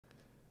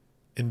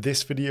In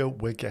this video,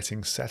 we're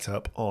getting set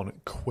up on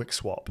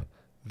Quickswap.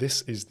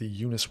 This is the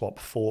Uniswap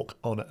fork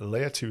on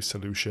Layer 2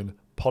 solution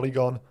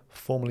Polygon,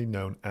 formerly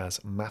known as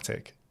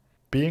Matic.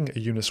 Being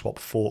a Uniswap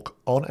fork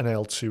on an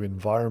L2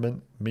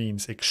 environment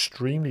means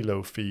extremely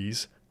low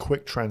fees,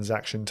 quick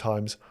transaction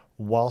times,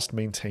 whilst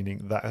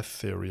maintaining that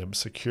Ethereum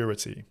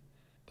security.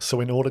 So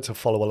in order to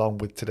follow along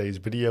with today's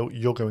video,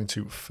 you're going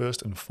to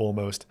first and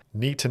foremost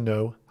need to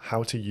know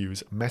how to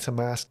use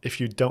Metamask.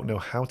 If you don't know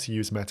how to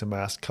use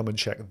Metamask, come and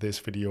check this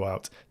video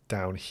out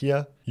down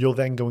here. You're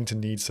then going to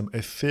need some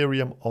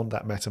Ethereum on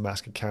that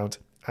Metamask account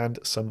and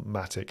some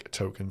Matic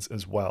tokens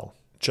as well.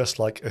 Just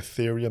like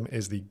Ethereum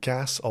is the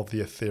gas of the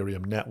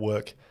Ethereum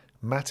network,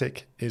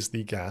 Matic is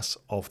the gas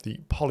of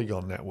the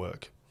Polygon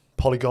network.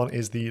 Polygon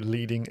is the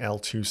leading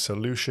L2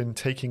 solution,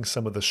 taking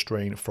some of the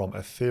strain from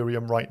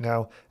Ethereum right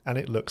now, and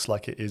it looks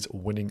like it is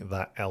winning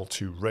that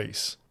L2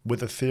 race. With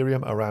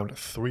Ethereum around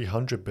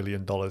 $300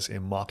 billion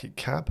in market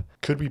cap,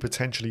 could we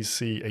potentially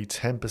see a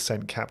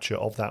 10% capture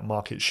of that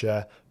market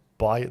share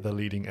by the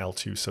leading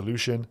L2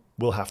 solution?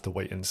 We'll have to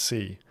wait and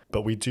see.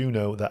 But we do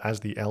know that as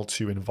the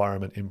L2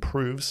 environment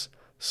improves,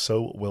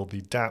 so will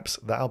the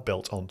dApps that are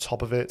built on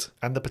top of it,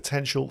 and the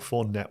potential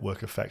for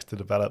network effects to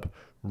develop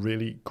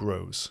really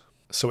grows.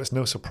 So it's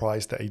no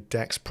surprise that a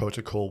DEX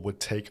protocol would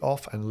take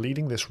off, and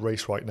leading this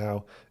race right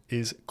now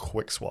is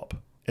Quickswap.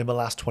 In the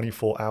last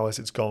 24 hours,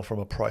 it's gone from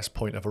a price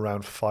point of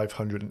around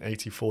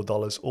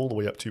 $584 all the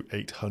way up to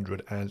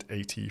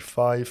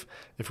 $885.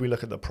 If we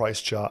look at the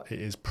price chart, it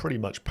is pretty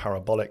much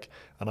parabolic,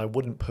 and I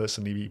wouldn't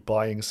personally be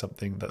buying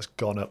something that's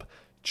gone up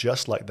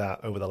just like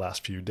that over the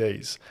last few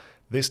days.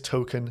 This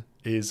token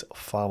is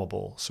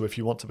farmable, so if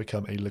you want to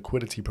become a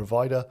liquidity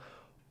provider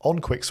on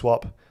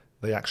Quickswap,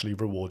 they actually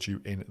reward you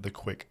in the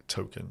Quick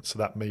token. So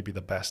that may be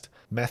the best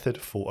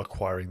method for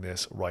acquiring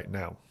this right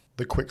now.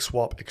 The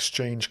Quickswap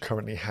exchange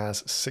currently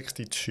has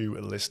 62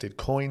 listed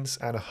coins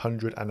and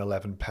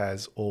 111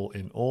 pairs all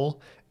in all.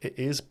 It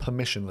is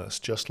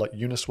permissionless, just like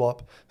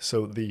Uniswap,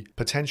 so the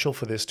potential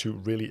for this to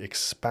really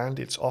expand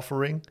its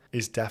offering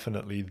is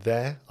definitely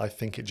there. I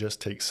think it just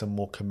takes some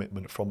more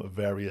commitment from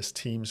various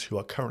teams who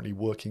are currently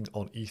working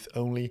on ETH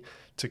only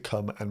to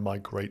come and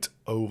migrate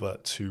over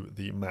to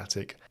the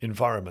Matic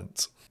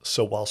environment.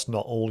 So whilst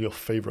not all your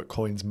favorite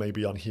coins may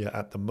be on here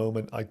at the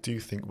moment, I do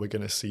think we're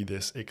going to see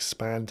this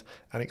expand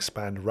and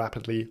expand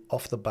rapidly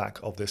off the back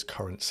of this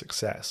current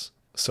success.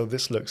 So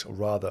this looks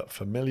rather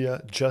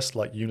familiar, just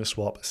like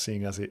Uniswap,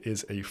 seeing as it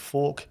is a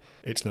fork.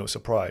 It's no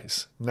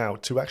surprise. Now,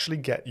 to actually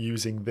get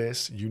using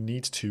this, you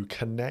need to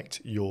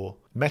connect your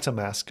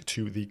Metamask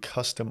to the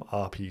custom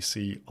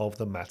RPC of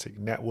the Matic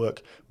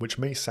network, which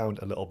may sound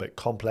a little bit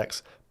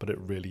complex, but it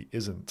really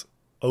isn't.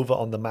 Over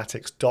on the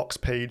Matic's docs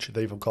page,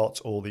 they've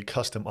got all the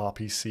custom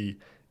RPC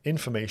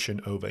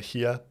information over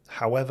here.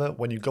 However,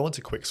 when you go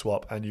into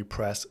Quickswap and you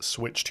press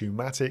switch to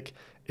Matic,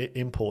 it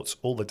imports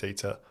all the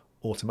data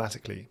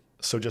automatically.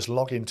 So just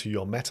log into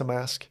your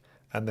Metamask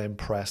and then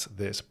press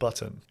this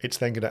button. It's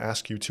then going to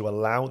ask you to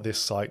allow this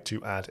site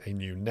to add a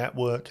new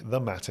network, the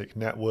Matic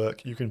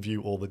network. You can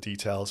view all the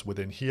details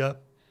within here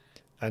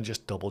and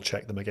just double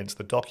check them against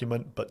the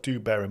document. But do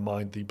bear in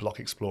mind the Block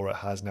Explorer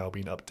has now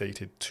been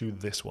updated to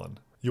this one.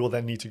 You will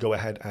then need to go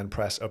ahead and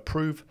press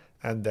approve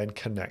and then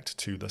connect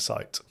to the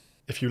site.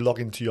 If you log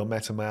into your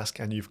Metamask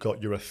and you've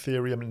got your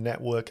Ethereum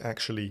network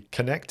actually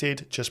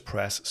connected, just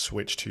press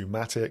switch to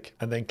Matic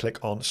and then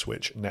click on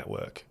switch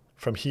network.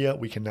 From here,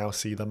 we can now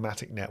see the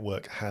Matic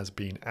network has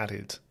been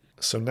added.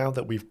 So now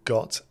that we've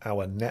got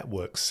our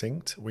network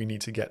synced, we need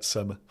to get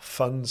some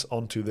funds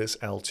onto this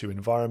L2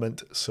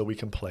 environment so we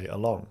can play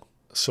along.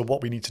 So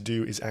what we need to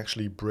do is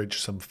actually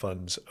bridge some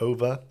funds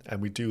over, and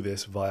we do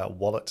this via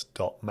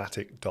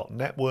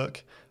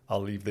wallet.matic.network.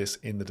 I'll leave this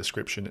in the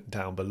description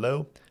down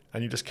below,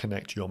 and you just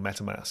connect your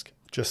Metamask.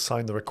 Just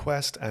sign the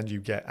request and you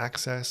get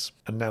access.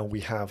 And now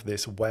we have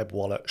this web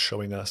wallet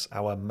showing us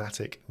our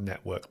Matic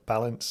network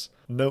balance.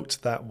 Note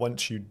that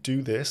once you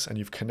do this and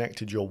you've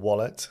connected your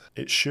wallet,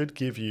 it should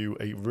give you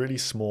a really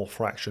small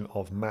fraction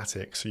of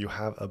Matic, so you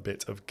have a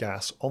bit of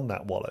gas on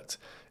that wallet.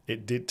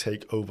 It did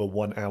take over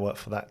 1 hour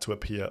for that to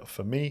appear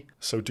for me,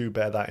 so do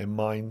bear that in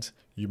mind.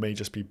 You may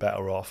just be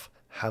better off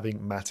having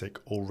Matic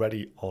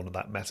already on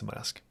that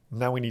Metamask.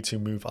 Now we need to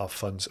move our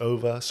funds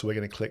over, so we're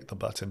going to click the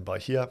button by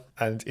here.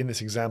 And in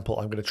this example,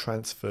 I'm going to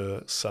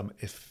transfer some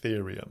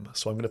Ethereum.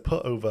 So I'm going to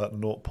put over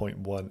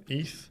 0.1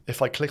 ETH.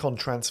 If I click on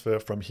transfer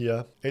from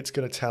here, it's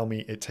going to tell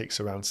me it takes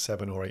around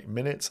 7 or 8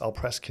 minutes. I'll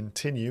press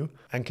continue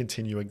and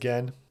continue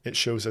again. It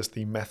shows us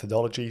the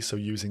methodology, so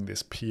using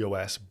this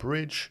POS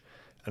bridge.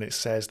 And it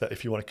says that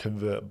if you want to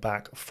convert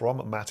back from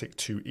Matic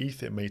to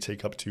ETH, it may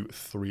take up to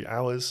 3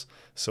 hours.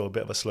 So a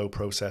bit of a slow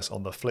process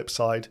on the flip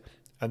side.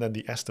 and then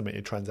the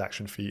estimated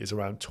transaction fee is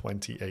around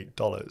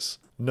 $28.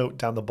 Note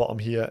down the bottom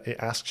here, it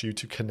asks you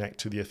to connect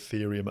to the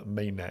Ethereum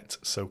mainnet.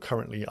 So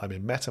currently I'm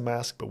in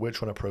Metamask, but we're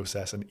trying to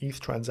process an ETH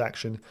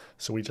transaction,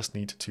 so we just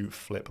need to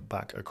flip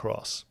back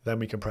across. Then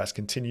we can press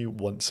continue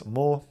once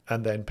more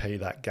and then pay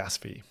that gas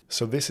fee.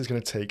 So this is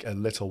going to take a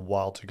little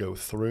while to go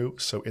through.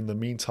 So in the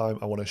meantime,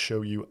 I want to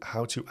show you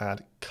how to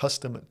add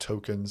custom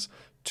tokens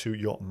to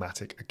your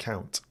Matic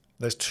account.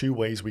 There's two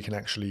ways we can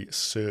actually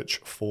search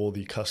for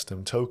the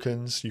custom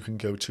tokens. You can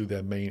go to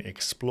their main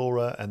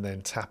explorer and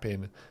then tap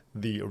in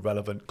the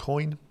relevant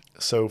coin.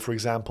 So for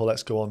example,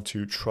 let's go on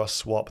to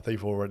TrustSwap.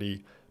 They've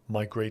already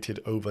migrated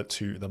over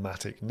to the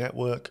Matic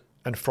network.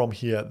 And from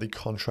here, the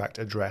contract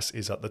address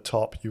is at the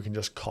top. You can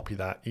just copy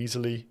that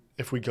easily.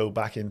 If we go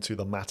back into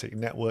the Matic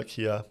network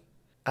here,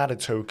 add a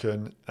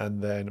token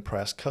and then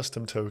press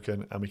custom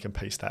token, and we can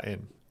paste that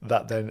in.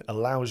 That then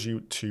allows you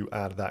to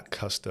add that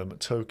custom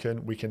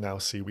token. We can now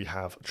see we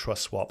have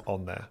TrustSwap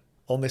on there.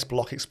 On this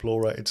block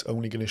explorer, it's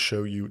only going to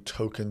show you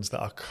tokens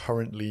that are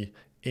currently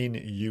in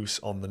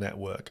use on the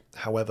network.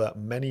 However,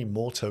 many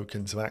more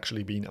tokens have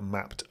actually been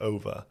mapped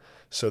over.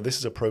 So this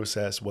is a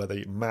process where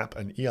they map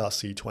an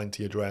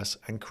ERC20 address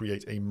and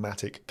create a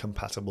Matic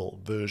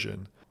compatible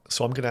version.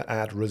 So I'm going to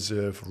add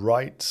reserve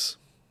rights.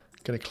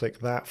 Going to click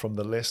that from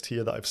the list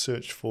here that I've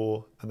searched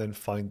for, and then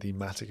find the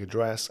Matic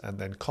address and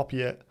then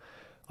copy it.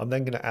 I'm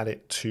then going to add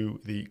it to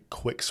the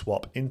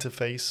Quickswap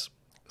interface,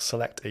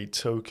 select a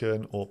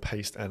token or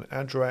paste an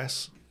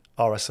address.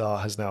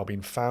 RSR has now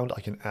been found.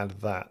 I can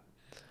add that.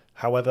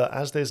 However,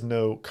 as there's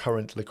no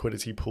current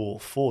liquidity pool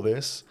for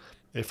this,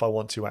 if I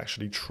want to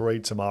actually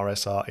trade some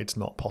RSR, it's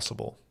not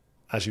possible.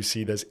 As you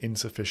see, there's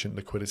insufficient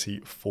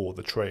liquidity for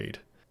the trade.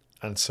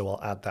 And so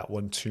I'll add that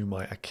one to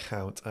my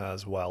account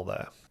as well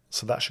there.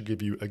 So that should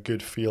give you a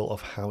good feel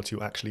of how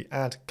to actually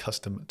add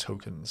custom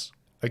tokens.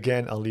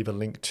 Again, I'll leave a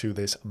link to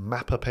this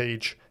mapper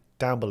page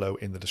down below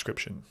in the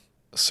description.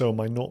 So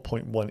my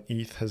 0.1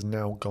 ETH has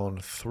now gone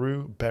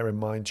through. Bear in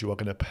mind, you are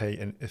going to pay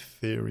an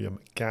Ethereum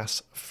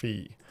gas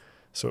fee.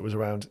 So it was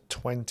around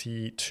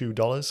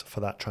 $22 for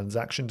that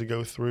transaction to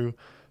go through.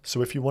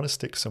 So if you want to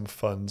stick some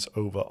funds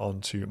over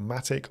onto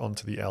Matic,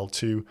 onto the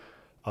L2,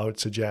 I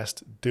would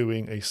suggest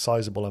doing a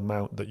sizable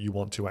amount that you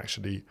want to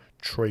actually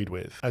trade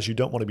with, as you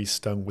don't want to be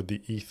stung with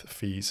the ETH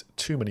fees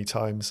too many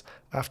times.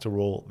 After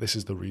all, this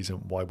is the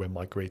reason why we're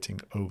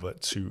migrating over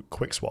to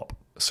Quickswap.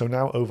 So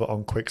now over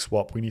on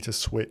Quickswap, we need to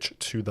switch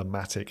to the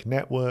Matic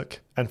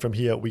network. And from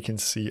here, we can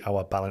see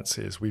our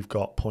balances. We've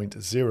got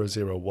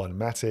 0.001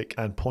 Matic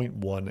and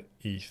 0.1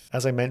 ETH.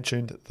 As I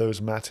mentioned, those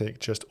Matic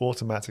just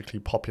automatically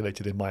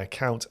populated in my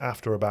account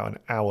after about an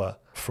hour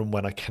from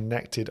when I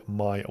connected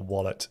my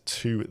wallet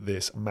to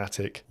this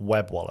Matic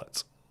web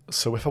wallet.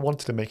 So if I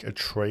wanted to make a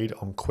trade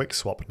on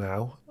Quickswap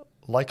now,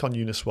 like on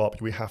Uniswap,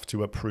 we have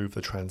to approve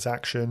the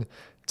transaction.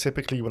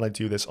 Typically, when I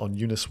do this on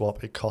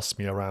Uniswap, it costs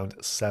me around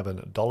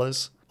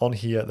 $7. On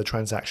here, the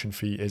transaction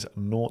fee is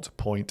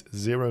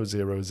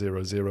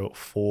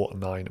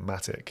 0.000049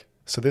 Matic.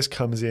 So this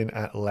comes in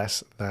at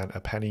less than a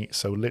penny,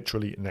 so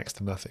literally next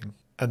to nothing.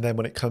 And then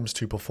when it comes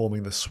to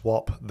performing the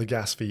swap, the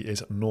gas fee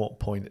is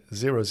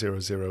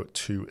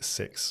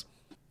 0.00026.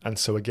 And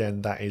so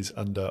again, that is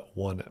under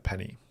 1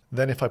 penny.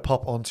 Then if I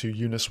pop onto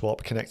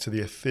Uniswap, connect to the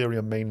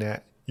Ethereum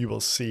mainnet, you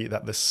will see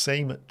that the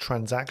same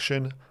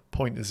transaction,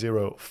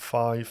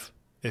 0.05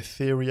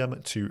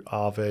 Ethereum to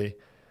Aave,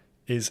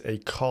 is a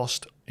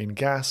cost in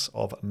gas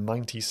of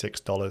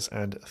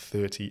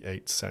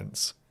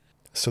 $96.38.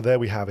 So there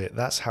we have it.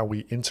 That's how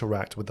we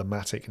interact with the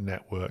Matic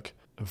network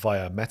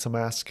via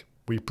Metamask.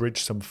 We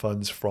bridged some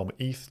funds from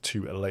ETH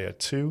to layer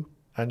 2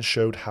 and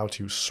showed how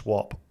to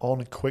swap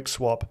on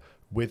Quickswap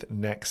with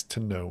next to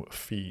no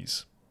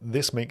fees.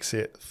 This makes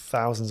it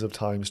thousands of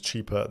times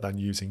cheaper than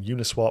using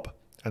Uniswap,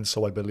 and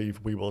so I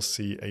believe we will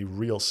see a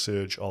real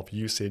surge of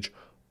usage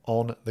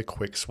on the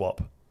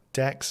Quickswap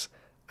Dex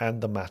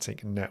and the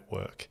Matic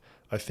network.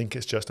 I think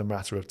it's just a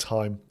matter of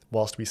time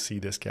whilst we see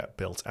this get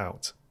built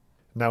out.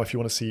 Now, if you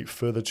want to see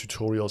further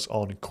tutorials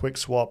on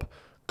Quickswap,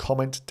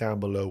 comment down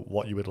below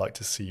what you would like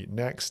to see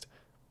next.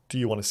 Do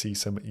you want to see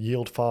some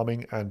yield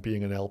farming and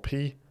being an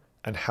LP,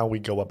 and how we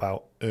go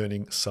about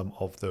earning some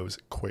of those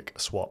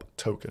Quickswap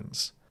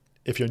tokens?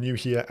 If you're new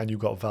here and you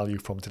got value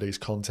from today's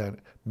content,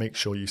 make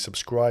sure you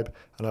subscribe,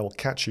 and I will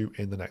catch you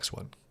in the next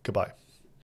one. Goodbye.